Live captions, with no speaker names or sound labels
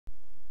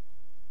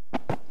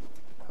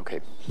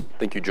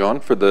Thank you, John,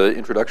 for the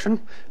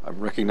introduction. I'm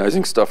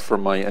recognizing stuff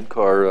from my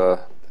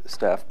NCAR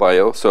staff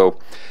bio, so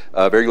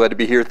very glad to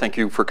be here. Thank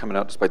you for coming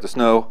out despite the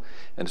snow,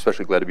 and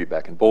especially glad to be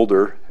back in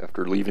Boulder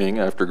after leaving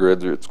after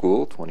graduate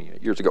school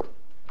 28 years ago.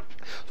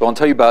 So I'll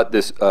tell you about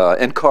this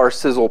NCAR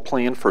CISL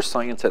plan for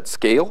science at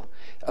scale.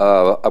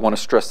 I want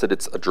to stress that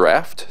it's a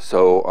draft,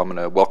 so I'm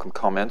going to welcome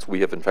comments.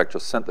 We have in fact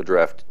just sent the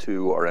draft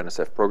to our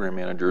NSF program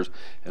managers,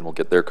 and we'll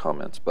get their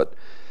comments. But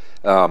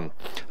I'd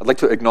like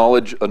to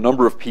acknowledge a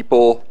number of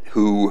people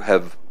who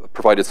have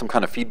provided some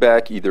kind of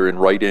feedback, either in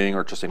writing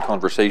or just in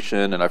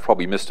conversation, and I've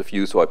probably missed a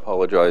few, so I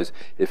apologize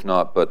if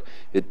not, but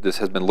this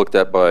has been looked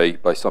at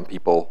by some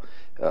people,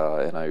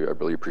 and I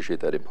really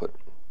appreciate that input.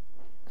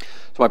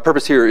 So my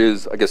purpose here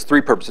is, I guess,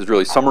 three purposes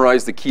really.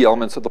 Summarize the key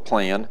elements of the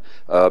plan,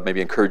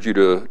 maybe encourage you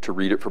to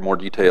read it for more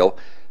detail,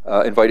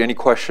 invite any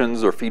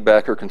questions or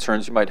feedback or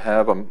concerns you might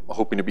have. I'm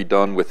hoping to be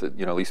done with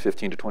at least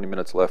 15 to 20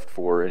 minutes left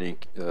for any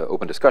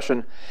open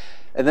discussion.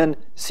 And then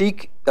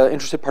seek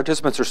interested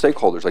participants or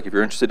stakeholders. Like if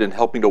you're interested in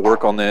helping to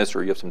work on this,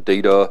 or you have some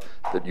data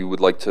that you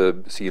would like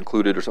to see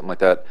included or something like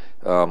that,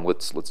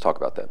 let's talk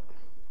about that.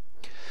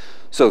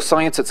 So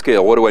science at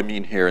scale, what do I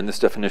mean here? And this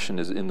definition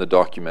is in the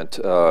document,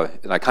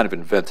 and I kind of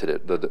invented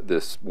it,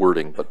 this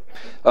wording. But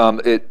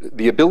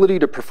the ability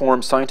to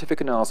perform scientific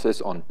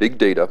analysis on big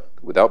data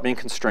without being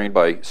constrained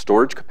by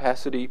storage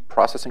capacity,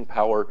 processing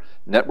power,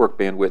 network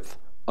bandwidth,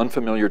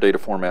 unfamiliar data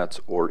formats,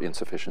 or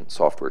insufficient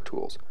software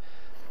tools.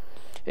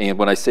 And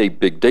when I say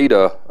big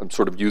data, I'm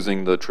sort of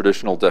using the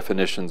traditional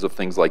definitions of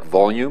things like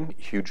volume,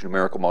 huge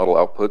numerical model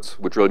outputs,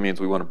 which really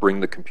means we want to bring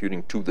the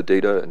computing to the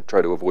data and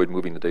try to avoid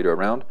moving the data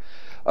around.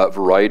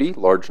 Variety,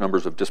 large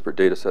numbers of disparate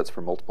data sets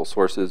from multiple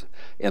sources.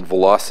 And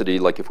velocity,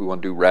 like if we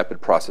want to do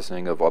rapid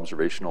processing of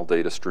observational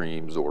data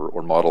streams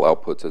or model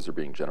outputs as they're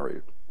being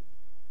generated.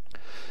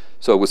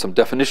 So with some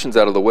definitions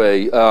out of the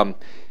way,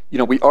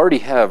 we already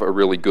have a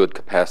really good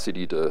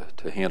capacity to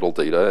handle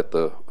data at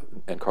the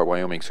NCAR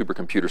Wyoming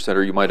Supercomputer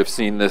Center. You might have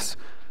seen this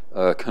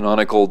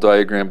canonical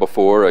diagram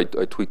before. I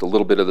tweaked a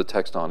little bit of the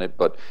text on it,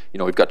 but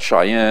we've got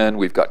Cheyenne,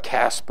 we've got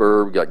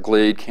Casper, we've got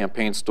Glade,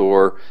 Campaign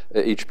Store,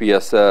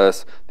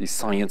 HPSS, these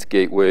science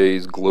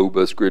gateways,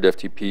 Globus, Grid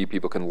FTP.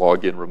 People can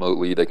log in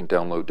remotely, they can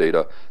download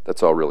data.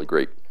 That's all really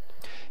great.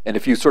 And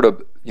if you sort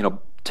of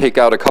take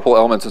out a couple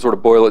elements and sort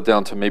of boil it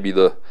down to maybe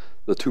the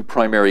two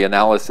primary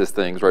analysis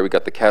things, right? We've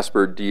got the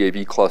Casper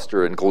DAV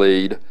cluster and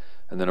Glade,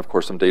 and then of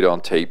course some data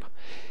on tape.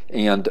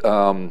 And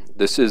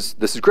this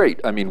is great.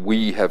 I mean,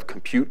 we have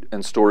compute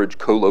and storage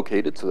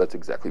co-located, so that's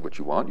exactly what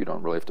you want. You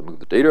don't really have to move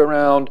the data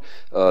around.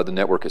 The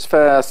network is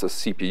fast. The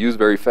CPU is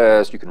very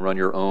fast. You can run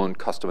your own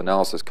custom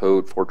analysis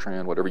code,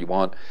 Fortran, whatever you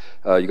want.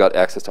 You got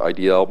access to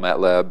IDL,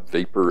 MATLAB,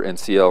 Vapor,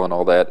 NCL, and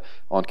all that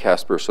on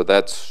Casper. So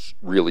that's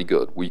really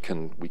good. We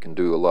can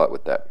do a lot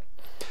with that.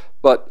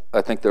 But I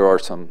think there are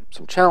some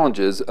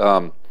challenges.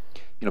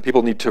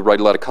 People need to write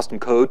a lot of custom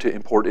code to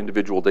import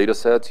individual data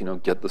sets,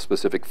 get the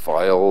specific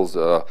files,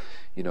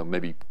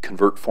 maybe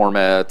convert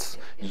formats,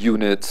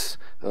 units,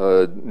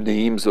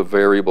 names of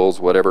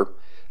variables, whatever.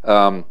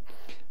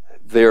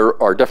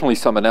 There are definitely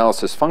some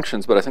analysis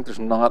functions, but I think there's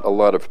not a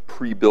lot of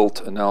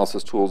pre-built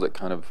analysis tools that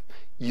kind of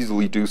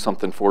easily do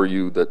something for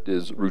you that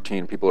is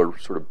routine. People are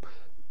sort of,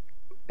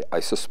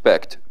 I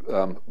suspect,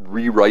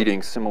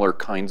 rewriting similar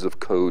kinds of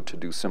code to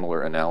do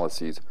similar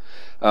analyses.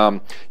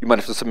 You might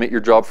have to submit your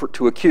job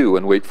to a queue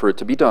and wait for it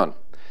to be done.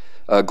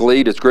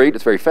 Glade is great,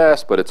 it's very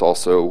fast, but it's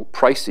also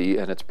pricey,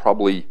 and it's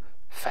probably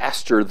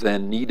faster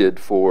than needed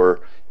for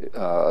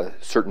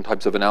certain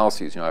types of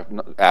analyses.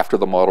 After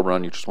the model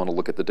run, you just want to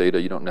look at the data.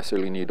 You don't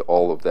necessarily need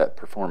all of that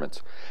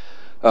performance.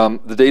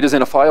 The data's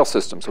in a file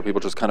system, so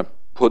people just kind of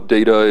put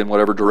data in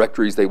whatever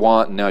directories they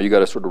want, and now you got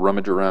to sort of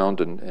rummage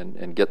around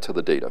and get to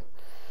the data.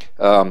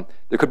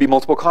 There could be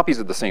multiple copies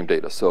of the same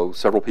data. So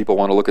several people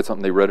want to look at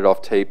something, they read it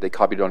off tape, they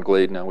copied it on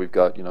Glade. Now we've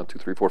got 2,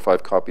 3, 4,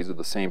 5 copies of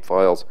the same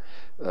files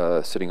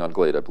sitting on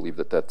Glade. I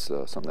believe that's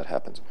something that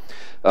happens.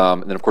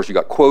 And then of course you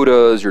got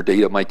quotas. Your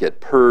data might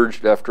get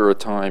purged after a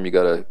time. You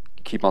got to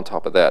keep on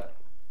top of that.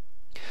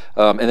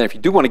 And then if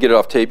you do want to get it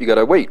off tape, you got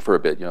to wait for a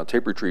bit.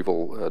 Tape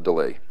retrieval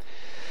delay.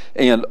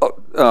 And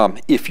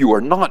if you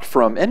are not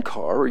from NCAR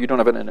or you don't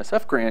have an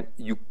NSF grant,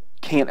 you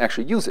can't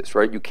actually use this,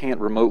 right? You can't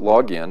remote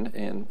log in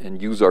and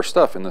use our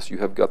stuff unless you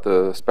have got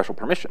the special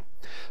permission.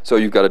 So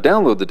you've got to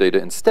download the data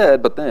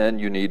instead, but then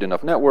you need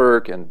enough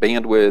network and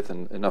bandwidth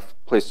and enough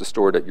place to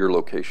store it at your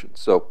location.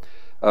 So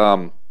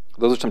those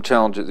are some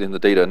challenges in the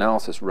data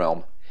analysis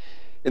realm.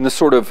 In the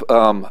sort of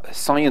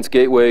science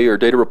gateway or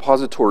data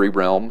repository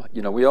realm,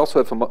 we also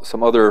have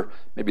some other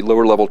maybe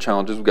lower level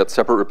challenges. We've got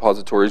separate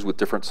repositories with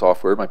different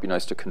software. It might be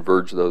nice to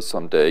converge those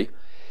someday.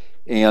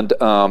 And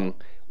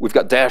we've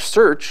got dash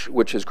search,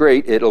 which is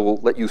great. It'll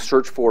let you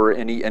search for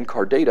any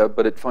NCAR data,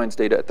 but it finds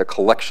data at the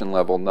collection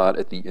level, not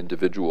at the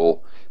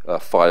individual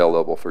file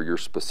level for your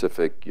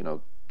specific,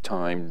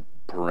 time,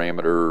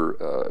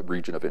 parameter,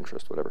 region of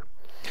interest, whatever.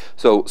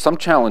 So some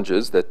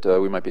challenges that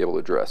we might be able to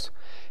address.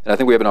 And I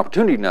think we have an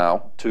opportunity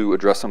now to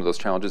address some of those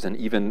challenges and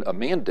even a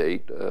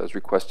mandate as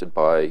requested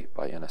by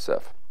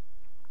NSF.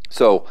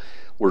 So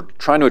we're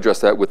trying to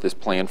address that with this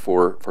plan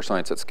for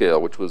science at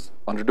scale, which was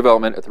under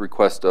development at the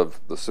request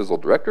of the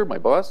CISL director, my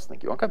boss,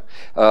 thank you, Anka,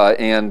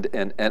 and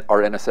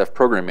our NSF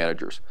program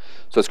managers.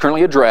 So it's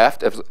currently a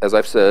draft, as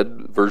I've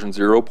said, version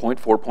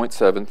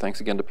 0.4.7, thanks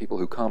again to people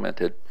who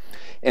commented.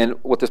 And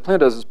what this plan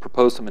does is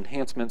propose some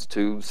enhancements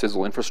to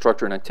CISL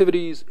infrastructure and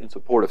activities in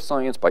support of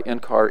science by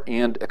NCAR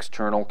and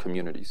external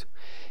communities.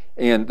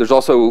 And there's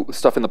also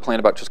stuff in the plan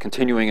about just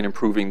continuing and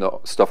improving the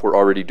stuff we're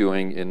already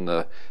doing in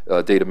the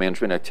data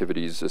management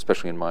activities,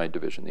 especially in my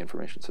division, the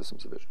Information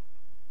Systems Division.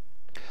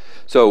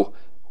 So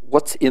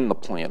what's in the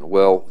plan?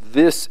 Well,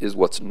 this is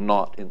what's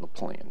not in the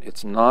plan.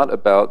 It's not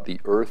about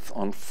the Earth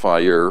on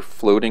fire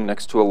floating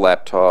next to a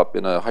laptop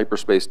in a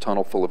hyperspace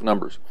tunnel full of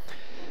numbers.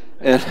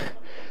 And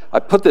I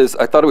put this,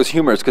 I thought it was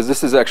humorous because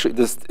this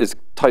is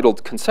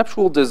titled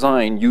Conceptual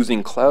Design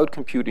Using Cloud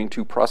Computing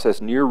to Process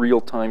Near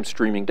Real-Time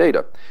Streaming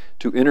Data,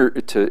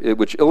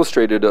 which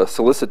illustrated a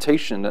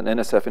solicitation, an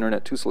NSF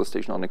Internet 2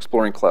 solicitation on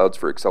exploring clouds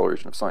for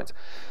acceleration of science.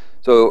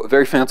 So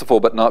very fanciful,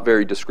 but not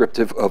very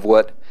descriptive of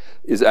what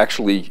is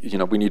actually,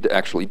 we need to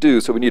actually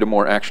do, so we need a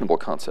more actionable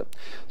concept.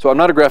 So I'm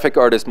not a graphic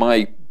artist.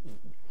 My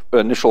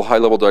initial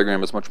high-level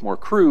diagram is much more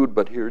crude,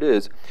 but here it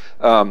is.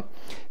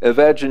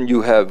 Imagine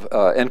you have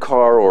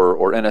NCAR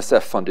or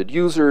NSF-funded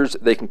users.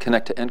 They can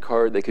connect to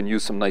NCAR. They can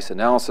use some nice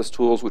analysis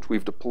tools, which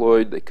we've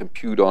deployed. They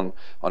compute on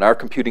our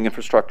computing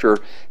infrastructure,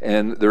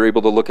 and they're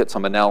able to look at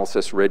some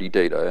analysis-ready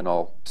data. And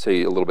I'll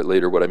say a little bit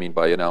later what I mean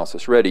by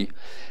analysis-ready.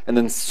 And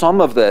then some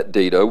of that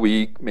data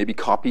we maybe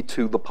copy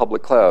to the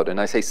public cloud. And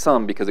I say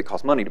some because it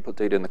costs money to put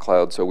data in the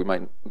cloud, so we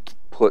might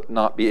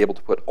not be able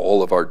to put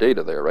all of our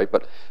data there, right?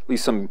 But at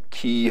least some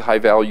key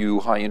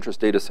high-value, high-interest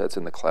data sets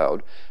in the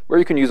cloud, where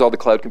you can use all the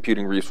cloud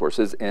computing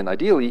resources, and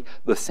ideally,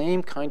 the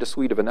same kind of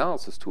suite of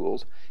analysis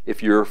tools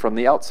if you're from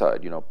the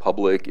outside,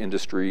 public,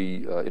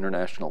 industry,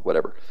 international,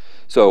 whatever.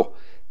 So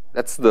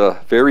that's the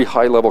very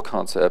high-level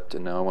concept,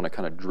 and now I want to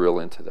kind of drill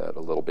into that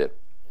a little bit.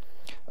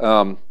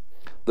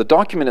 The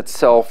document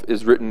itself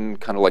is written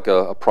kind of like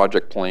a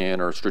project plan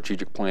or a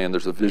strategic plan.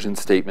 There's a vision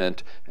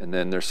statement, and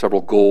then there's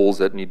several goals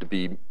that need to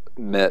be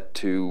met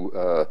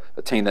to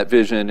attain that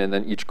vision, and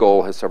then each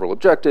goal has several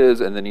objectives,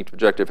 and then each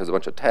objective has a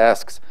bunch of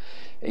tasks,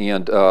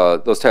 and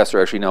those tasks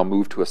are actually now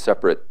moved to a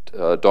separate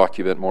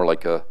document, more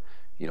like a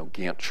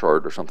Gantt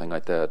chart or something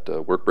like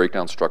that, work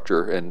breakdown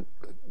structure, and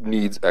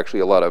needs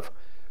actually a lot of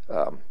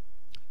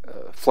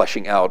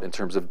fleshing out in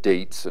terms of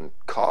dates and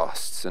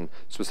costs and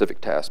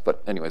specific tasks.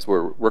 But anyways,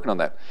 we're working on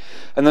that.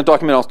 And the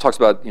document also talks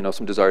about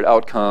some desired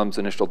outcomes,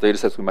 initial data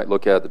sets we might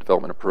look at, the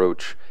development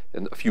approach,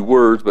 and a few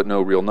words but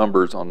no real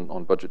numbers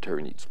on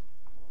budgetary needs.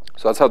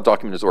 So that's how the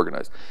document is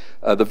organized.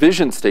 The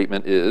vision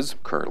statement is,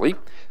 currently,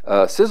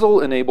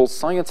 CISL enables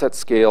science at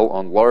scale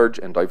on large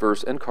and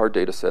diverse NCAR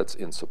data sets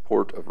in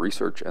support of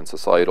research and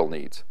societal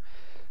needs.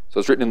 So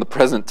it's written in the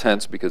present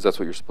tense because that's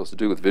what you're supposed to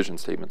do with vision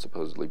statement,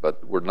 supposedly,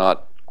 but we're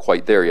not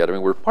quite there yet. I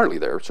mean, we're partly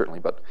there, certainly,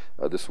 but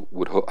this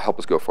would help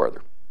us go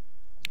farther.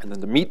 And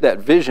then to meet that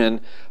vision,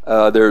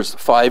 there's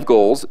 5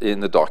 goals in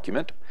the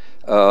document.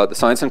 The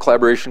science and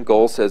collaboration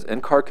goal says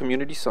NCAR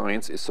community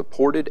science is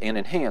supported and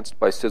enhanced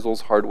by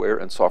CISL's hardware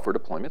and software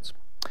deployments.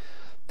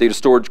 Data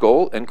storage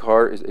goal,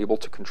 NCAR is able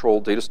to control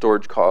data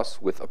storage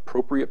costs with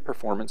appropriate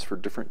performance for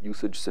different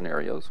usage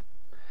scenarios.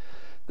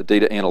 The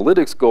data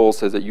analytics goal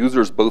says that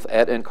users both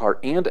at NCAR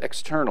and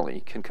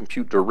externally can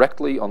compute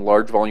directly on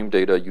large volume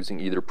data using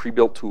either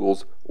pre-built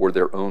tools or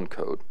their own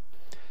code.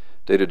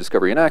 Data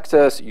discovery and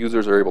access,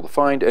 users are able to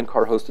find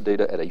NCAR hosted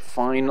data at a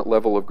fine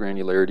level of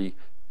granularity,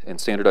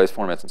 and standardized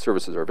formats and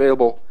services are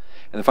available.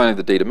 And then finally,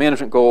 the data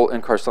management goal,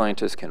 NCAR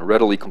scientists can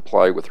readily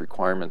comply with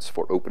requirements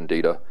for open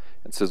data,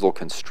 and CISL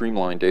can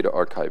streamline data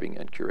archiving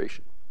and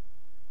curation.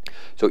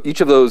 So each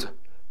of those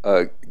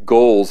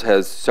goals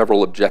has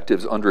several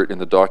objectives under it in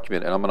the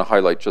document, and I'm going to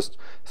highlight just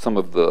some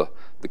of the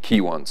key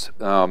ones.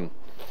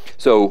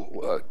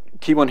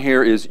 Key one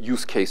here is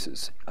use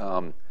cases.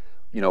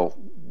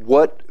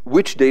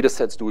 Which data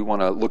sets do we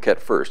want to look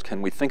at first?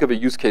 Can we think of a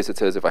use case that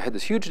says, if I had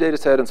this huge data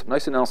set and some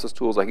nice analysis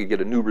tools, I could get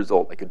a new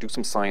result. I could do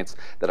some science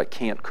that I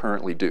can't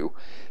currently do.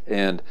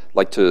 And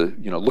like to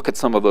look at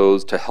some of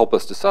those to help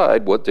us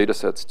decide what data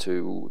sets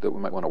that we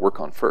might want to work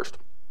on first.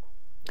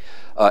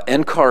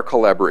 NCAR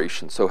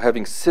collaboration, so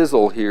having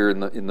CISL here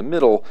in the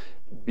middle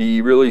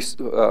be really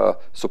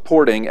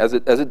supporting, as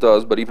it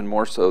does, but even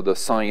more so, the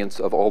science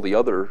of all the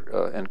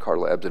other NCAR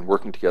labs and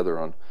working together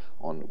on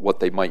what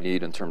they might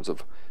need in terms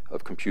of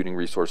computing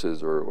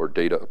resources or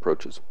data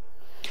approaches.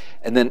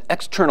 And then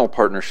external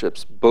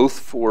partnerships, both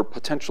for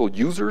potential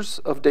users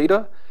of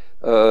data,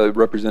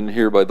 represented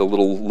here by the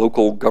little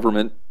local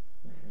government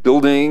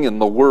building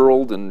and the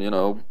world,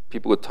 and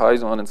people with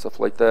ties on and stuff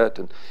like that,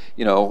 and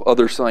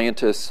other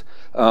scientists,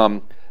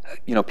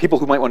 people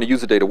who might want to use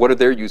the data. What are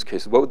their use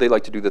cases? What would they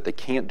like to do that they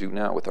can't do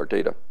now with our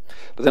data?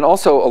 But then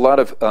also a lot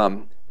of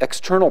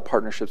external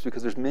partnerships,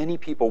 because there's many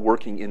people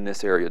working in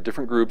this area.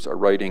 Different groups are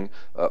writing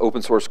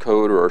open source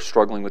code or are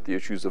struggling with the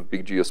issues of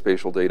big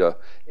geospatial data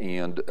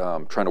and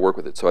trying to work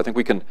with it. So I think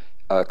we can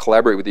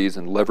collaborate with these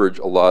and leverage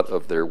a lot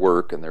of their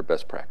work and their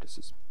best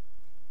practices.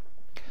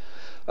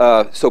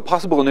 So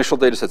possible initial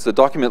data sets. The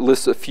document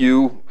lists a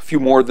few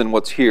more than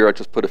what's here. I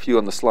just put a few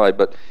on the slide,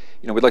 but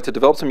we'd like to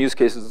develop some use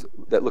cases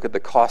that look at the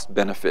cost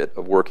benefit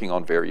of working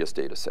on various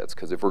data sets.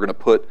 Because if we're going to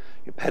put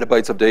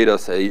petabytes of data,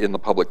 say, in the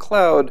public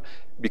cloud,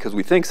 because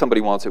we think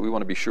somebody wants it, we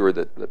want to be sure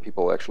that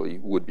people actually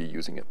would be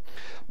using it.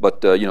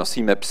 But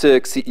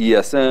CMIP6,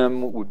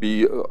 CESM would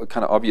be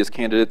kind of obvious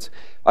candidates.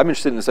 I'm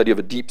interested in this idea of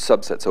a deep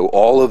subset. So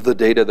all of the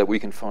data that we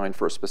can find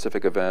for a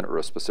specific event or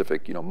a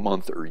specific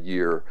month or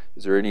year.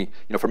 Is there any,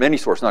 from any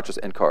source, not just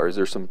NCAR, is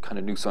there some kind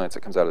of new science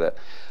that comes out of that?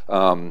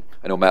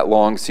 I know Matt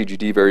Long,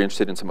 CGD, very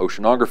interested in some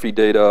oceanography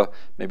data,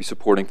 maybe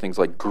supporting things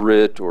like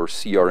GRIT or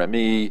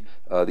CRME,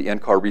 the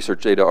NCAR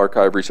Research Data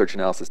Archive, Research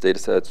Analysis data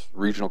sets,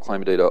 regional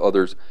climate data,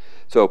 others.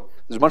 So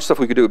there's a bunch of stuff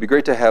we could do. It'd be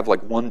great to have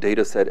like one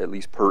data set at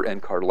least per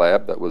NCAR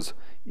lab that was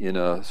in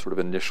a sort of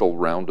initial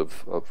round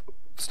of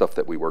stuff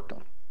that we worked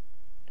on.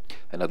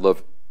 And I'd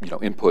love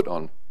input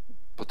on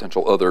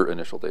potential other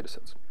initial data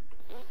sets.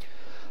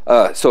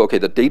 Okay,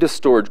 the data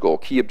storage goal,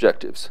 key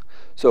objectives.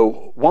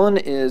 So one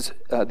is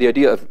the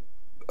idea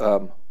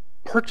of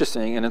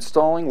purchasing and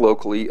installing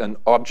locally an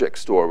object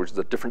store, which is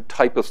a different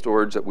type of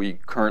storage that we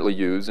currently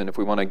use. And if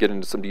we want to get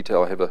into some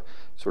detail, I have a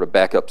sort of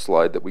backup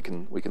slide that we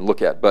can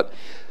look at. But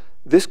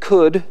this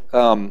could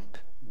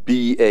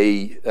be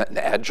an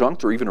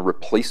adjunct or even a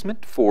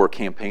replacement for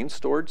campaign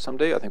storage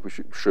someday. I think we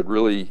should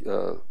really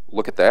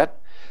look at that.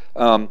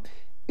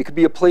 It could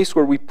be a place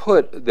where we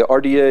put the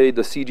RDA,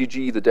 the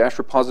CGG, the Dash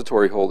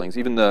repository holdings,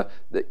 even the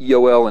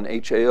EOL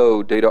and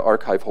HAO data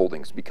archive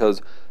holdings,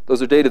 because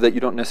those are data that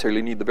you don't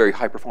necessarily need the very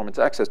high performance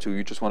access to.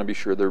 You just want to be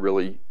sure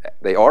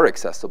they are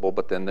accessible,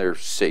 but then they're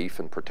safe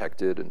and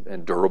protected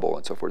and durable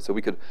and so forth. So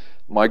we could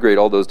migrate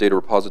all those data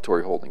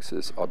repository holdings to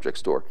this object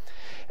store.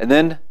 And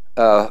then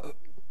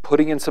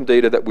putting in some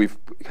data that we've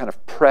kind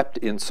of prepped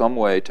in some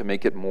way to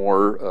make it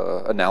more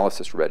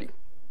analysis ready.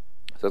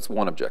 So that's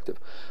one objective.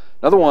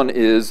 Another one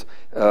is,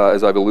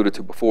 as I've alluded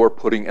to before,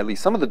 putting at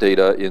least some of the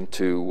data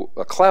into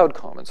a cloud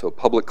common, so a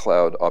public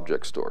cloud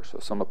object store, so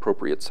some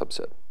appropriate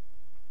subset.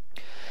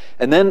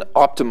 And then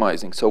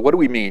optimizing. So what do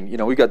we mean?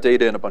 We've got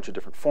data in a bunch of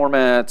different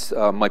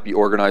formats, might be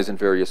organized in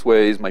various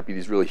ways, might be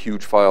these really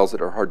huge files that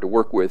are hard to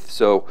work with.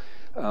 So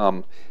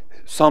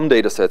some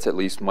data sets at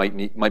least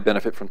might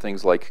benefit from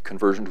things like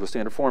conversion to a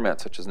standard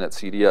format such as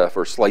NetCDF,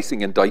 or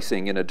slicing and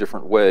dicing in a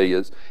different way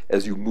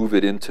as you move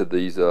it into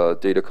these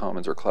data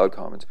commons or cloud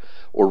commons,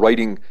 or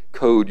writing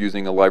code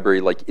using a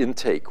library like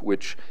Intake,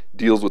 which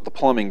deals with the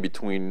plumbing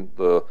between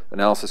the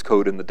analysis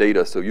code and the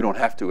data, so you don't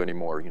have to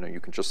anymore. You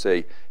can just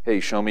say, hey,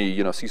 show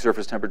me sea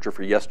surface temperature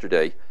for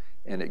yesterday,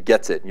 and it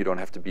gets it, and you don't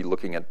have to be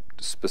looking at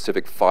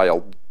specific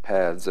file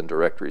paths and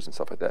directories and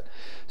stuff like that.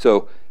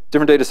 So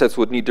different data sets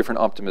would need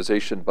different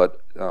optimization, but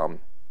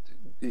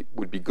it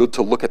would be good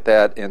to look at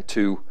that and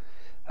to,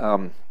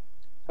 I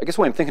guess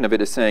the way I'm thinking of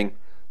it is saying,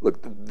 look,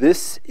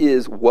 this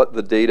is what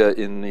the data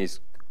in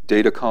these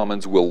data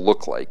commons will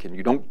look like, and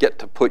you don't get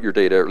to put your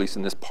data, or at least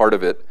in this part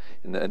of it,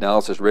 in the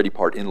analysis ready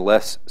part,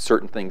 unless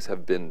certain things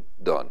have been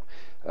done.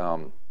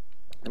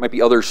 There might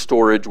be other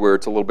storage where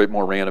it's a little bit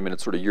more random and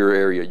it's sort of your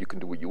area, you can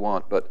do what you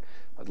want, but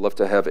I'd love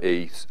to have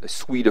a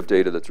suite of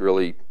data that's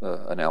really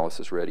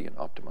analysis ready and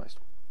optimized.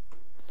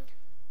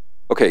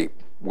 Okay,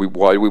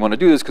 why do we want to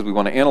do this? Because we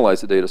want to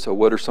analyze the data. So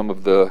what are some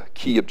of the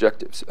key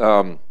objectives?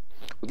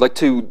 We'd like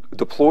to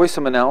deploy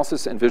some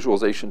analysis and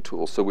visualization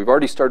tools. So we've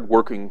already started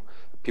working,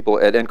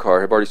 people at NCAR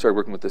have already started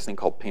working with this thing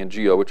called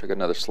Pangeo, which I got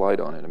another slide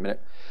on in a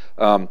minute.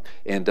 And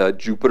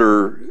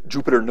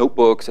Jupyter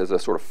Notebooks as a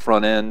sort of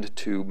front end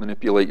to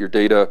manipulate your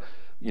data.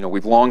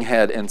 We've long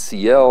had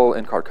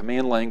NCL, NCAR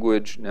command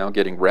language, now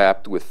getting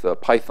wrapped with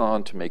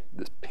Python to make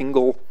this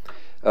Pingle.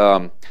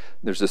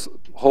 There's this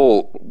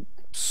whole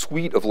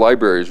suite of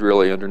libraries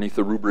really underneath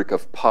the rubric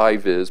of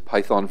PyVis,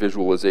 Python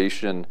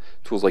visualization,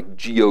 tools like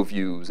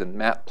GeoViews and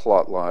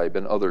Matplotlib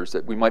and others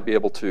that we might be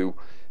able to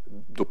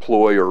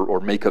deploy or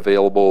make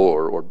available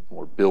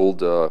or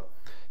build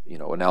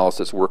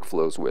analysis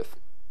workflows with.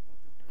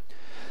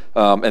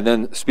 And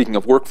then speaking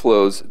of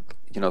workflows,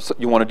 so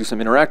you want to do some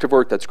interactive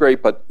work, that's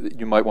great, but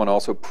you might want to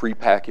also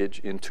pre-package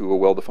into a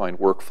well-defined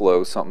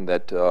workflow something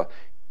that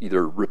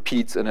either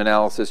repeats an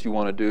analysis you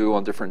want to do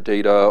on different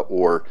data,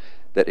 or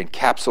that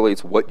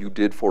encapsulates what you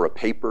did for a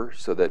paper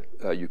so that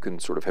you can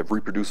sort of have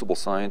reproducible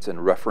science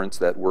and reference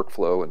that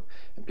workflow, and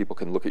people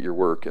can look at your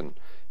work and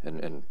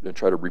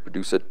try to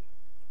reproduce it.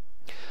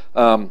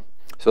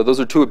 So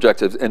those are two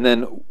objectives. And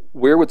then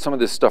where would some of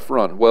this stuff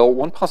run? Well,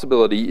 one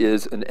possibility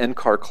is an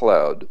NCAR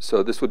cloud.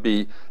 So this would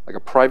be like a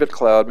private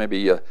cloud,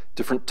 maybe a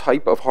different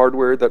type of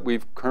hardware that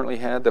we've currently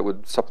had that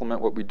would supplement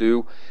what we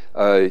do.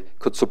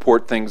 Could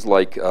support things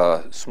like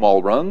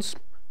small runs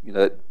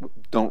that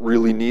don't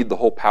really need the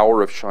whole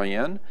power of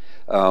Cheyenne.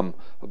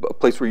 a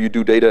place where you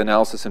do data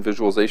analysis and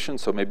visualization.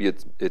 So maybe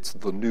it's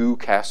the new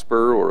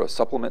Casper or a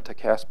supplement to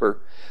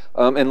Casper,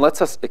 and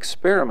lets us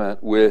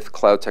experiment with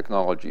cloud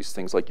technologies,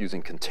 things like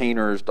using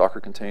containers, Docker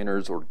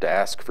containers, or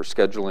Dask for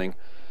scheduling,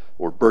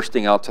 or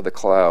bursting out to the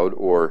cloud,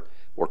 or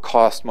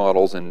cost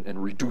models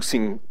and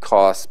reducing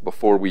costs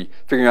before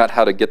figuring out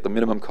how to get the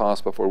minimum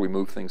cost before we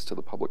move things to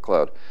the public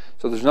cloud.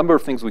 So there's a number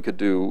of things we could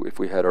do if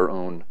we had our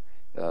own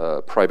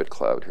private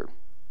cloud here.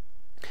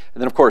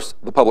 And then, of course,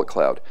 the public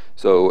cloud.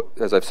 So,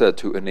 as I've said,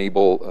 to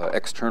enable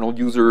external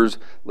users,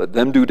 let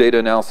them do data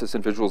analysis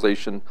and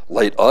visualization,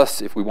 let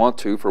us, if we want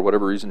to, for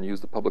whatever reason, use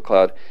the public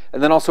cloud.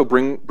 And then also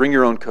bring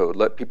your own code.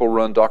 Let people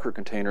run Docker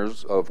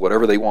containers of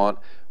whatever they want,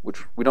 which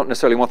we don't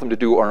necessarily want them to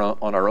do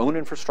on our own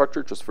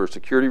infrastructure, just for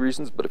security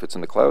reasons. But if it's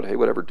in the cloud, hey,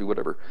 whatever, do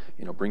whatever.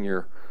 Bring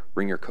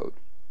your code.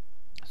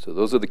 So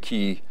those are the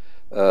key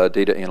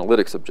data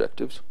analytics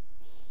objectives.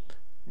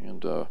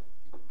 And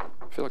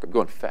I feel like I'm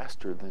going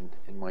faster than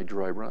in my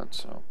dry run,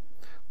 so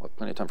we'll have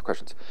plenty of time for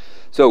questions.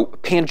 So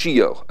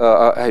Pangeo,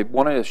 I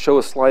want to show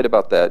a slide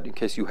about that in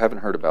case you haven't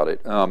heard about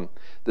it.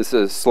 This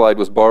slide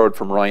was borrowed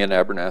from Ryan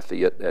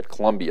Abernathy at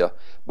Columbia,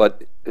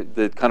 but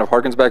it kind of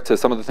harkens back to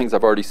some of the things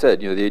I've already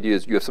said. The idea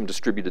is you have some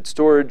distributed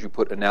storage, you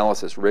put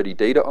analysis-ready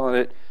data on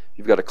it,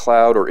 you've got a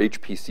cloud or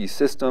HPC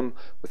system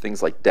with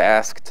things like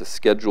Dask to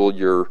schedule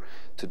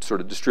to sort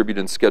of distribute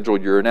and schedule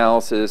your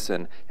analysis,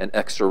 and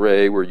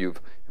Xarray where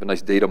you've a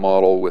nice data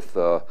model with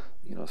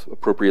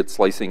appropriate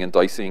slicing and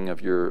dicing of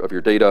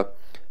your data,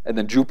 and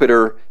then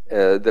Jupyter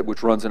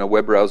which runs in a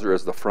web browser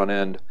as the front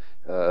end.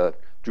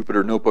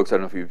 Jupyter notebooks, I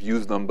don't know if you've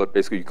used them, but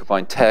basically you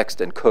combine text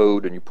and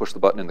code, and you push the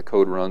button and the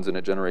code runs, and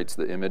it generates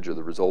the image or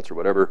the results or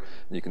whatever,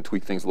 and you can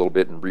tweak things a little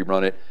bit and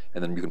rerun it,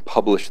 and then you can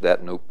publish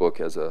that notebook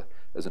as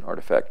an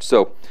artifact.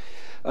 So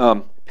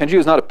Pangeo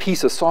is not a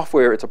piece of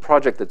software, it's a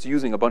project that's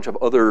using a bunch of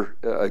other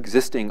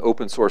existing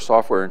open source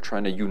software and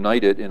trying to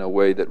unite it in a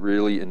way that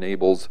really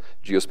enables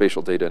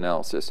geospatial data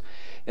analysis.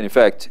 And in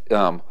fact,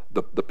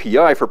 the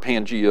PI for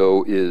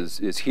Pangeo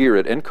is here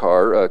at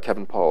NCAR,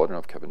 Kevin Paul. I don't know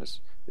if Kevin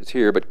is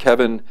here, but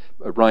Kevin,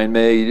 Ryan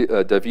May,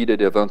 Davide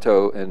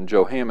Devento, and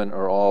Joe Hammond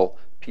are all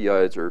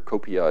PIs or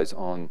co-PIs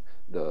on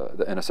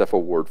the NSF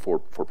award for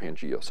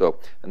Pangeo. So,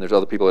 and there's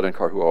other people at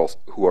NCAR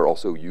who are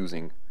also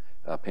using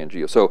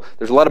Pangeo. So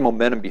there's a lot of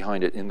momentum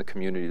behind it in the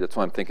community. That's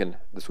why I'm thinking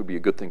this would be a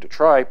good thing to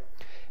try.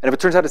 And if it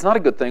turns out it's not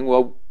a good thing,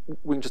 well,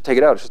 we can just take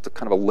it out. It's just a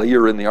kind of a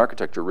layer in the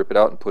architecture, rip it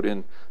out and put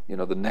in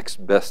the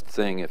next best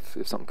thing if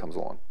something comes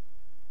along.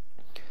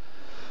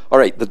 All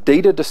right, the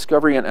data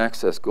discovery and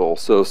access goal.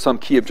 So some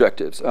key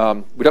objectives. We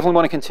definitely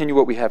want to continue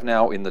what we have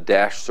now in the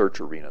Dash search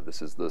arena. This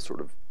is the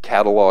sort of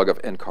catalog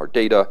of NCAR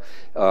data.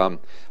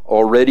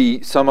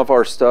 Already some of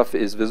our stuff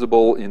is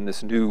visible in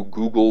this new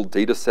Google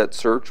dataset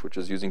search, which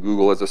is using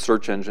Google as a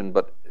search engine,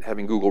 but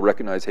having Google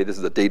recognize, hey, this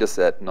is a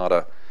dataset, not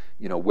a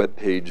web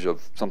page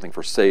of something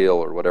for sale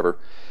or whatever.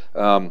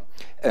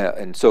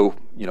 And so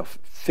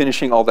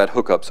finishing all that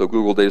hookup, so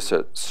Google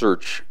dataset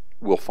search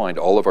will find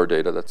all of our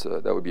data.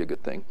 That would be a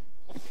good thing.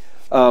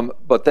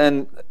 But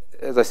then,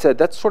 as I said,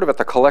 that's sort of at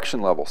the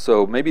collection level.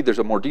 So maybe there's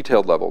a more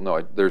detailed level.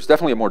 No, there's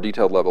definitely a more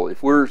detailed level.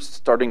 If we're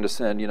starting to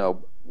send,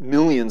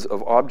 millions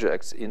of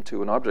objects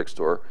into an object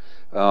store,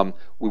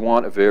 we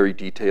want a very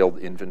detailed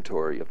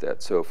inventory of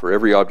that. So for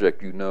every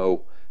object,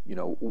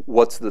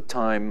 what's the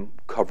time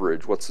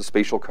coverage, what's the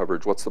spatial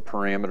coverage, what's the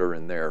parameter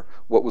in there,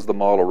 what was the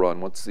model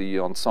run, what's the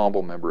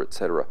ensemble member, et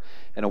cetera.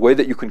 In a way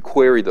that you can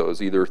query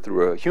those either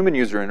through a human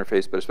user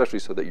interface, but especially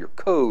so that your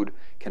code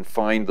can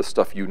find the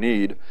stuff you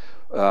need,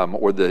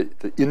 or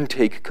the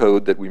intake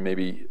code that we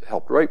maybe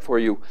helped write for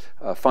you,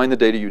 find the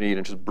data you need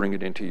and just bring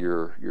it into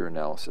your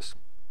analysis.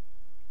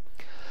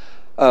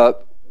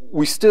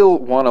 We still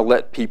want to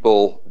let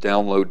people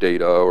download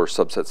data or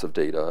subsets of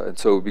data, and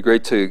so it would be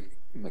great to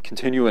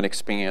continue and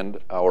expand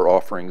our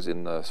offerings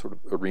in the sort of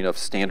arena of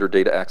standard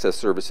data access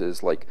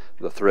services like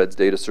the Threads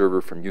data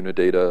server from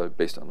Unidata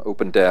based on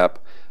OpenDAP,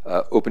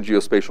 Open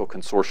Geospatial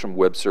Consortium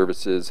web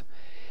services.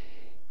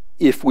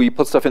 If we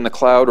put stuff in the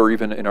cloud or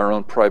even in our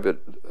own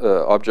private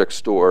object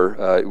store,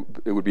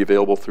 it would be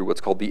available through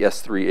what's called the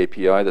S3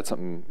 API. That's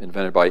something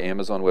invented by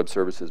Amazon Web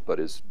Services but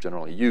is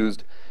generally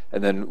used.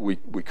 And then we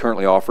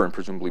currently offer and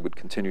presumably would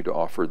continue to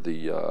offer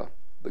the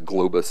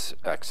Globus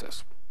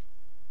access.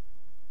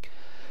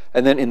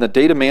 And then in the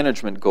data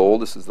management goal,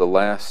 this is the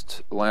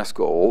last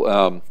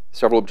goal,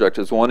 several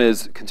objectives. One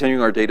is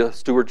continuing our data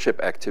stewardship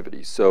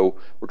activities. So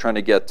we're trying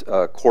to get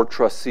Core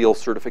Trust Seal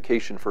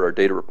certification for our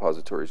data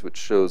repositories, which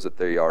shows that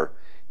they are,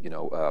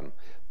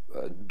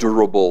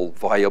 durable,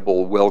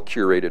 viable,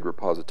 well-curated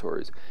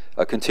repositories.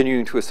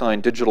 Continuing to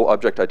assign digital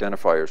object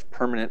identifiers,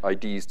 permanent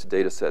IDs to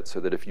data sets so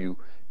that if you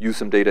use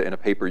some data in a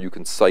paper, you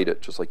can cite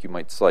it, just like you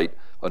might cite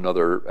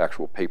another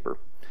actual paper.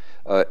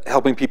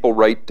 Helping people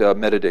write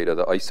metadata,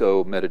 the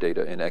ISO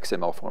metadata in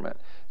XML format.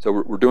 So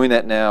we're doing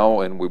that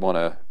now, and we want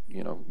to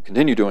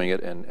continue doing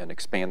it and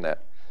expand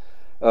that.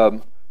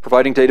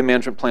 Providing data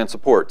management plan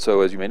support.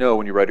 So as you may know,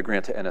 when you write a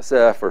grant to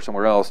NSF or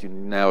somewhere else,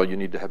 now you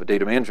need to have a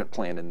data management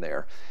plan in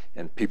there.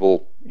 And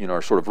people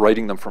are sort of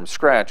writing them from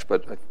scratch,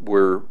 but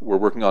we're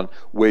working on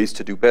ways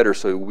to do better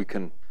so we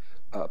can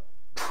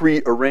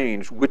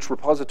pre-arrange which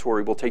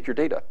repository will take your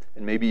data,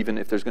 and maybe even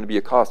if there's going to be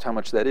a cost, how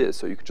much that is.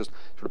 So you can just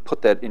sort of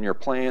put that in your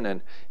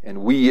plan, and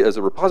we as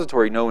a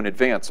repository know in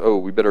advance, oh,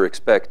 we better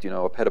expect a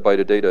petabyte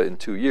of data in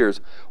 2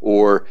 years,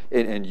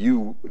 and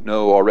you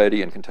know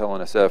already and can tell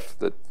NSF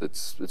that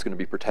it's going to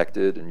be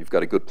protected, and you've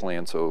got a good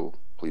plan, so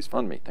please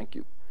fund me, thank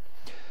you.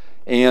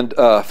 And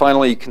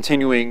finally,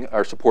 continuing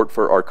our support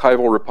for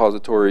archival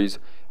repositories.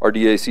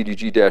 RDA,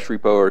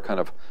 CDG-repo are kind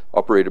of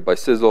operated by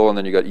CISL, and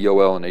then you got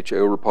EOL and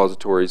HAO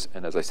repositories,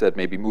 and as I said,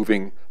 maybe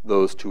moving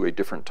those to a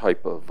different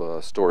type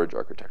of storage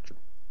architecture.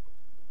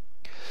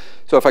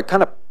 So if I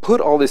kind of put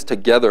all this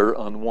together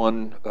on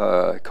one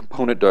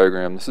component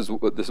diagram, this is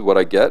what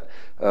I get.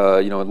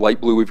 In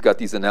light blue, we've got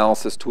these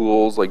analysis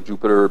tools like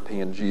Jupyter,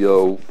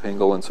 Pangeo,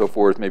 Pangle, and so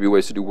forth. Maybe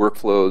ways to do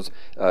workflows,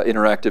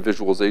 interactive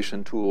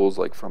visualization tools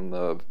like from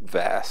the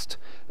VAST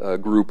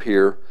group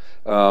here.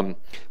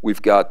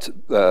 We've got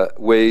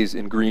ways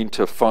in green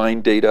to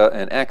find data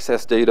and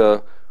access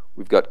data.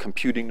 We've got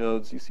computing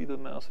nodes. You see the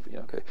mouse? Yeah,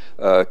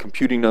 okay.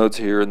 Computing nodes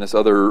here, and this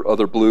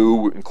other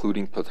blue,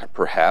 including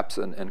perhaps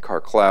an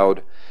NCAR cloud.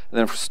 And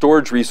then for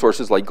storage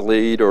resources like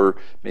Glade or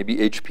maybe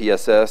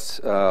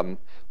HPSS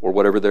or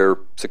whatever their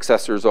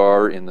successors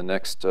are in the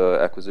next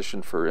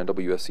acquisition for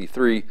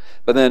NWSC3.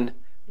 But then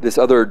this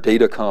other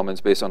data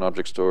commons based on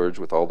object storage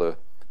with all the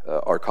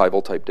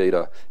archival type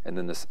data, and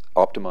then this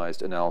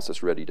optimized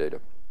analysis ready data.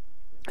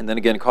 And then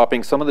again,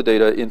 copying some of the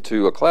data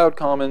into a cloud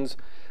commons,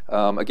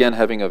 again,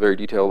 having a very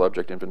detailed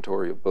object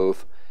inventory of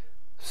both.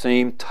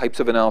 Same types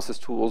of analysis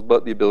tools,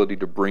 but the ability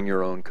to bring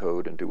your own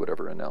code and do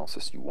whatever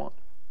analysis you want.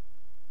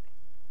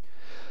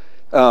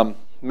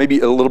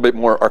 Maybe a little bit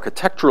more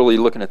architecturally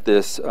looking at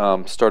this,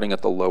 starting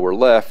at the lower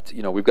left,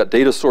 we've got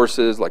data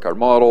sources like our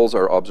models,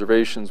 our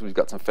observations, we've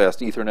got some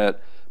fast Ethernet,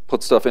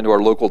 put stuff into our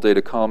local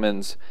data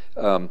commons,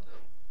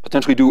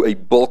 potentially do a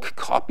bulk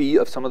copy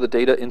of some of the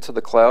data into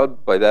the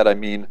cloud. By that I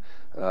mean,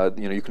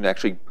 you can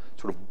actually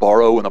sort of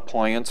borrow an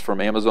appliance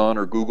from Amazon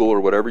or Google or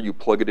whatever, you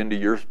plug it into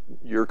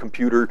your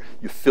computer,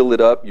 you fill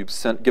it up, give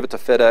it to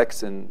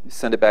FedEx and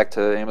send it back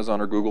to Amazon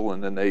or Google,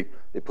 and then they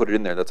put it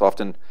in there. That's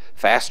often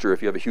faster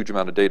if you have a huge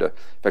amount of data.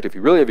 In fact, if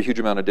you really have a huge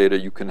amount of data,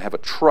 you can have a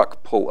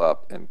truck pull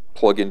up and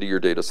plug into your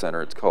data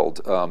center. It's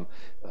called,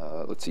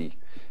 let's see,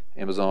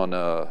 Amazon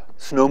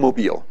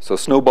Snowmobile. So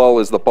Snowball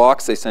is the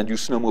box they send you,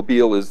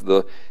 Snowmobile is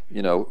the,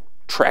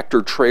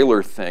 tractor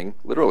trailer thing.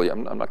 Literally,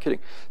 I'm not kidding.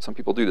 Some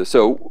people do this.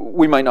 So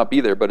we might not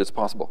be there, but it's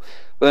possible.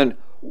 But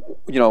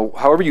then,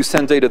 however you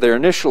send data there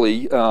initially,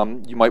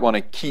 you might want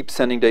to keep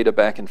sending data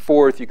back and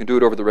forth. You can do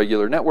it over the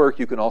regular network.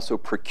 You can also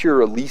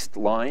procure a leased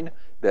line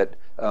that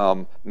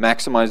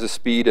maximizes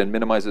speed and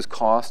minimizes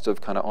cost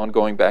of kind of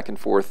ongoing back and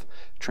forth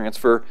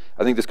transfer.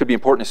 I think this could be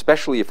important,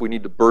 especially if we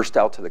need to burst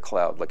out to the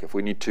cloud. Like if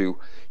we need to,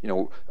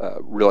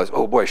 realize,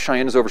 oh boy,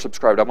 Cheyenne is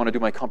oversubscribed. I want to do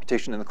my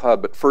computation in the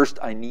cloud, but first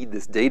I need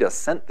this data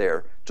sent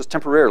there just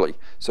temporarily.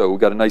 So we've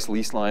got a nice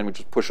lease line. We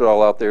just push it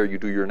all out there. You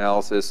do your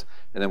analysis,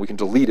 and then we can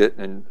delete it,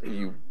 and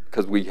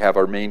because we have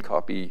our main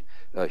copy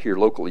here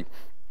locally.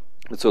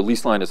 And so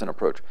lease line is an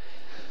approach.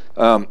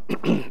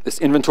 This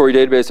inventory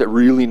database that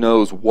really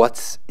knows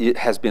it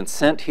has been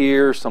sent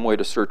here, some way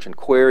to search and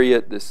query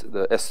it.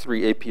 The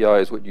S3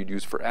 API is what you'd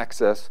use for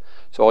access.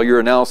 So all your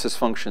analysis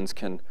functions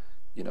can,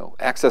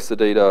 access the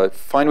data,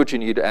 find what you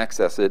need to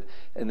access it,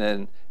 and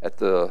then at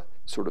the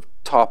sort of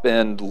top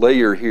end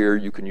layer here,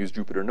 you can use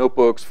Jupyter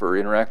Notebooks for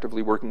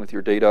interactively working with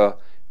your data,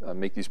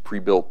 make these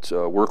pre-built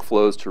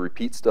workflows to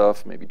repeat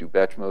stuff, maybe do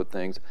batch mode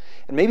things,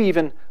 and maybe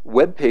even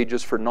web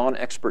pages for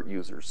non-expert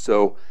users.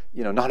 So,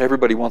 not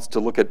everybody wants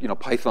to look at,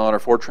 Python or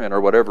Fortran or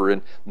whatever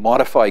and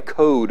modify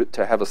code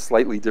to have a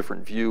slightly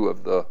different view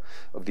of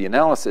the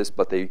analysis,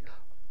 but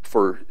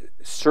for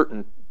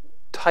certain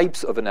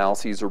types of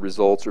analyses or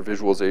results or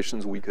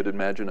visualizations, we could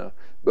imagine a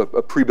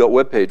pre-built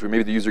web page where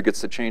maybe the user gets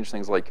to change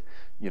things like,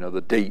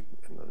 the date,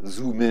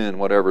 zoom in,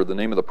 whatever, the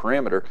name of the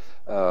parameter,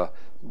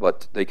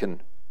 but they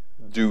can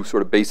do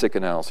sort of basic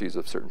analyses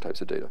of certain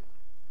types of data.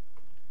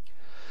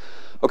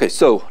 Okay,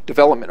 so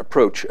development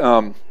approach.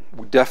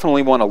 We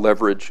definitely want to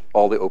leverage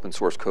all the open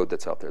source code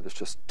that's out there. There's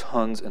just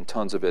tons and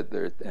tons of it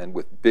there, and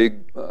with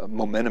big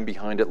momentum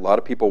behind it. A lot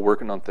of people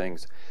working on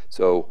things.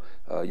 So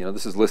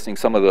this is listing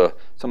some of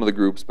the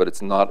groups, but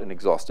it's not an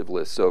exhaustive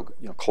list. So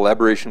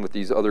collaboration with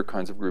these other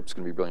kinds of groups is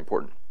going to be really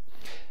important.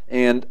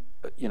 And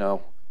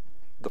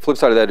the flip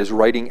side of that is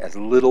writing as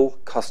little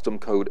custom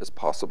code as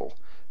possible,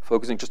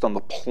 focusing just on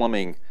the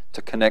plumbing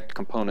to connect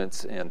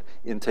components and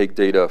intake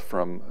data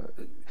from,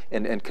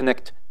 and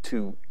connect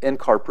to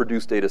NCAR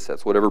produced data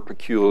sets, whatever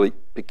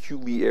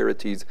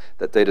peculiarities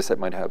that data set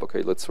might have.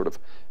 Okay, let's sort of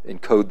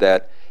encode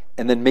that,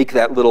 and then make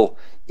that little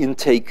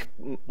intake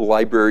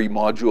library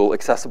module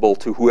accessible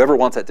to whoever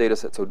wants that data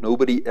set, so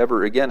nobody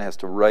ever again has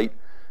to write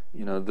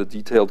the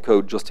detailed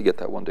code just to get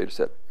that one data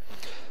set.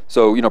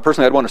 So,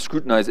 personally, I'd want to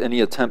scrutinize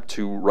any attempt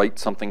to write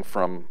something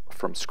from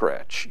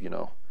scratch,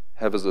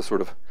 have as a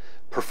sort of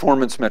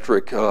performance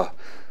metric,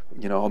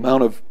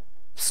 amount of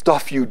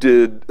stuff you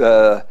did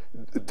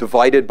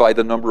divided by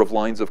the number of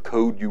lines of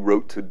code you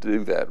wrote to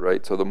do that,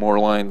 right? So the more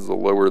lines, the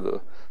lower the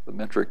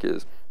metric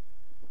is.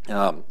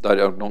 I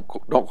don't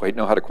quite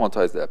know how to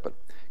quantize that, but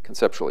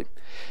conceptually.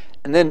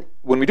 And then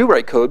when we do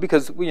write code,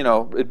 because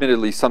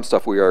admittedly some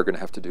stuff we are going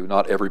to have to do,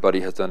 not everybody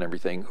has done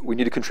everything, we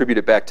need to contribute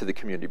it back to the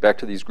community, back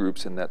to these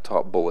groups in that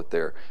top bullet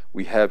there.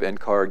 We have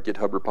NCAR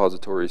GitHub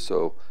repositories,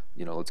 so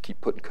let's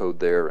keep putting code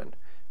there and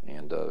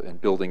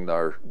building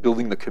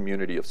the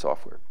community of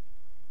software.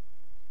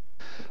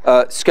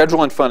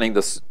 Schedule and funding,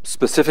 the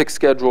specific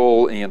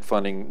schedule and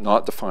funding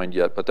not defined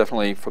yet, but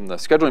definitely from the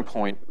scheduling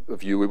point of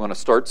view, we want to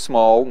start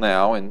small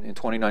now in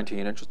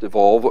 2019 and just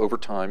evolve over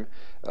time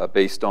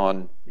based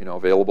on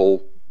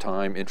available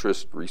time,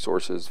 interest,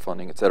 resources,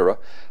 funding, etc.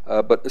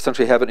 But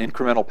essentially have an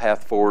incremental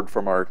path forward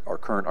from our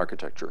current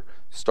architecture.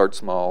 Start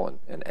small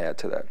and add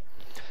to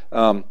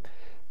that.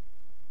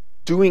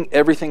 Doing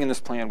everything in this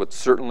plan would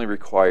certainly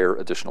require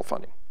additional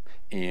funding,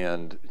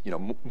 and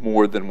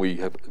more than we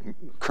have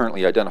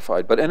currently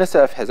identified. But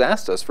NSF has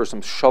asked us for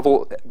some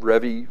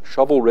shovel-ready,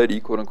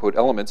 quote-unquote,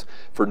 elements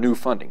for new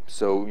funding.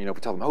 So we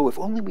tell them, oh, if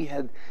only we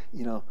had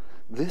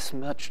this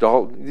much,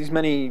 these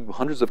many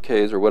hundreds of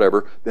Ks or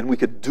whatever, then we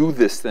could do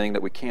this thing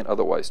that we can't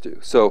otherwise do.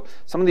 So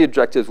some of the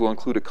objectives will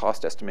include a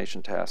cost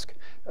estimation task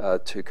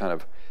to kind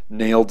of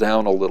nail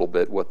down a little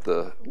bit what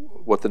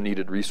the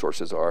needed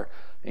resources are.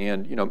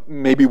 And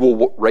maybe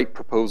we'll write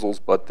proposals,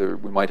 but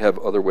we might have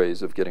other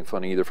ways of getting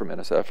funding either from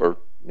NSF or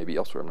maybe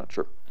elsewhere, I'm not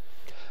sure.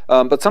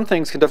 But some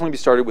things can definitely be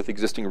started with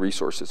existing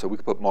resources. So we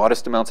could put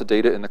modest amounts of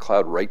data in the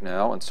cloud right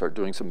now and start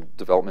doing some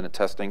development and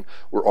testing.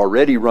 We're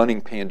already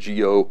running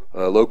Pangeo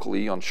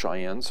locally on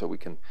Cheyenne, so we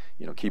can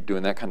keep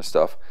doing that kind of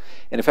stuff.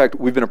 And in fact,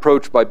 we've been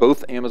approached by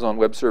both Amazon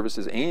Web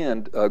Services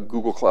and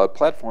Google Cloud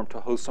Platform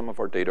to host some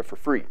of our data for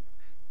free.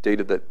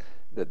 Data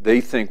that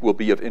they think will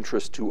be of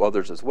interest to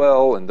others as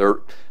well, and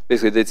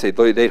they'd say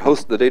they'd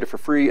host the data for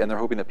free, and they're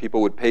hoping that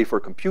people would pay for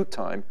compute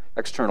time,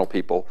 external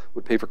people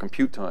would pay for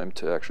compute time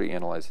to actually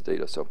analyze the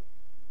data. So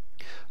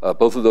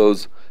both of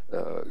those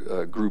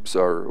groups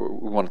we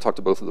want to talk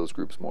to both of those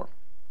groups more.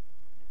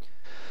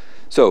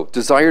 So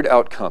desired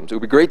outcomes. It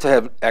would be great to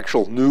have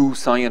actual new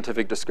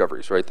scientific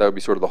discoveries, right? That would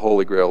be sort of the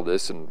holy grail of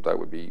this, and that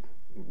would be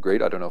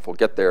great. I don't know if we'll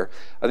get there.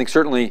 I think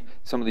certainly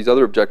some of these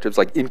other objectives,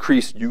 like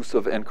increased use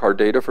of NCAR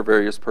data for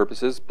various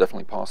purposes,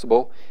 definitely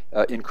possible.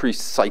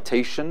 Increased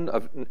citation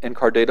of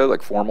NCAR data,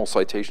 like formal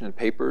citation in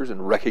papers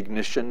and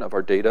recognition of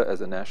our data as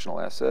a national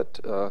asset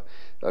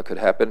could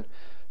happen.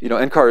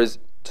 NCAR is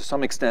to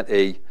some extent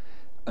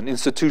an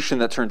institution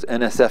that turns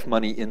NSF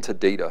money into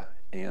data,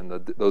 and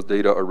those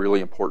data are really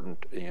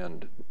important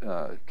and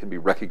can be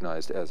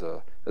recognized as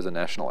a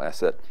national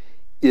asset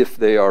if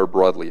they are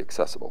broadly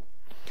accessible.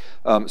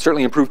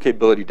 Certainly improved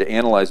capability to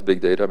analyze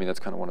big data. I mean, that's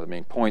kind of one of the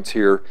main points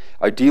here.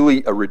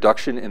 Ideally, a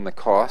reduction in the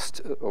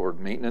cost or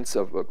maintenance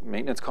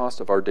cost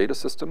of our data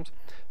systems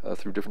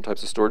through different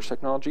types of storage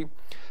technology.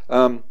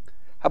 How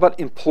about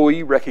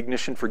employee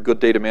recognition for good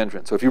data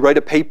management? So if you write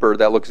a paper,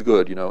 that looks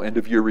good, end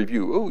of year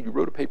review. Oh, you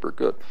wrote a paper,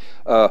 good.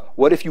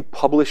 What if you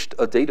published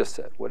a data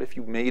set? What if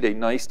you made a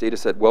nice data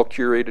set, well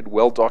curated,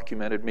 well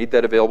documented, made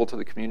that available to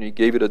the community,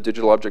 gave it a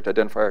digital object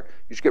identifier?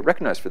 You should get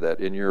recognized for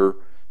that in your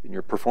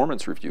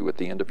performance review at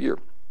the end of year.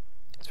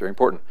 It's very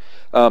important.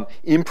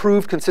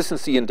 Improved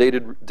consistency in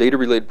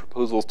data-related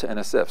proposals to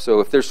NSF. So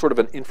if there's sort of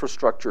an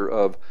infrastructure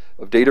of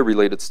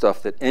data-related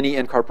stuff that any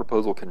NCAR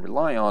proposal can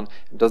rely on,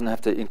 it doesn't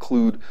have to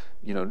include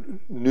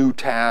new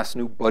tasks,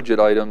 new budget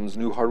items,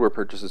 new hardware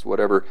purchases,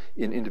 whatever,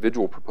 in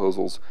individual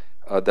proposals,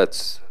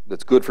 that's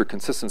good for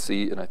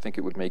consistency, and I think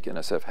it would make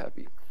NSF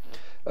happy.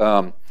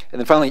 And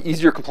then finally,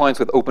 easier compliance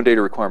with open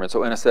data requirements. So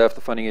NSF,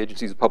 the funding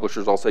agencies, the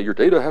publishers all say your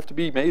data have to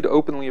be made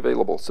openly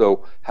available.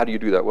 So how do you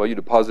do that? Well, you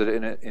deposit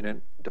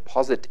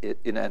it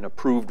in an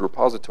approved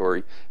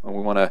repository, and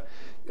we want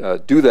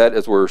to do that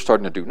as we're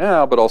starting to do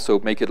now, but also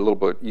make it a little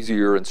bit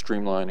easier and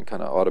streamlined and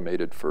kind of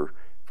automated for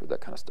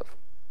that kind of stuff.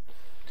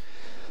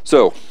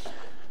 So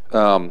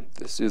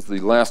this is the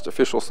last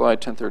official slide,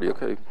 10:30.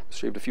 Okay,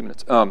 shaved a few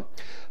minutes.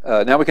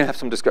 Now we can have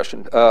some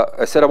discussion.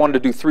 I said I wanted to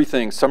do three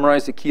things.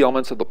 Summarize the key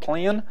elements of the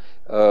plan,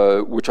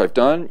 which I've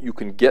done. You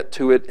can get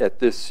to it at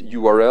this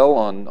URL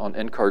on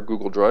NCAR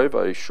Google Drive.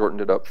 I shortened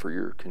it up for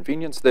your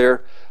convenience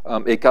there.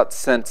 It got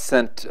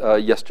sent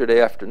yesterday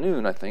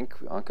afternoon, I think,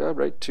 Anka,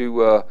 right,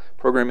 to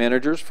program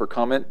managers for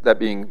comment, that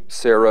being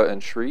Sarah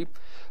and Shri.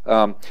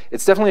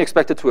 It's definitely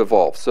expected to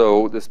evolve,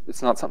 so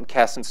it's not something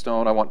cast in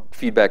stone. I want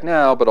feedback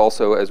now, but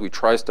also as we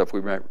try stuff,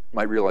 we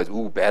might realize,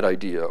 ooh, bad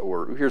idea,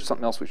 or here's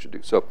something else we should do.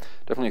 So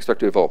definitely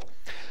expect to evolve.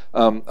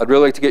 I'd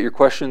really like to get your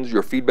questions,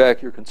 your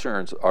feedback, your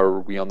concerns.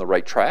 Are we on the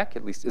right track?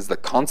 At least, is the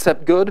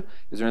concept good?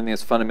 Is there anything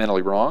that's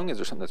fundamentally wrong? Is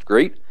there something that's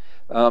great?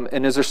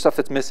 And is there stuff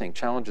that's missing,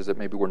 challenges that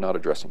maybe we're not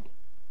addressing?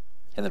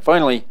 And then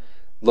finally,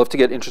 love to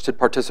get interested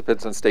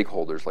participants and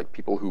stakeholders, like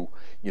people who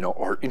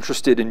are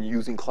interested in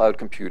using cloud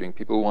computing,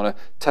 people who want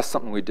to test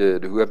something we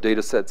did, who have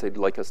data sets they'd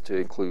like us to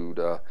include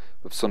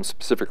with some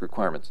specific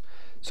requirements.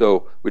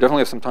 So we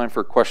definitely have some time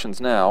for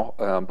questions now,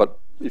 but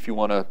if you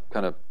want to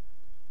kind of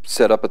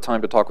set up a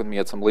time to talk with me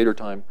at some later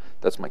time,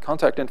 that's my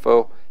contact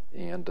info,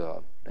 and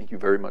thank you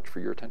very much for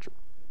your attention.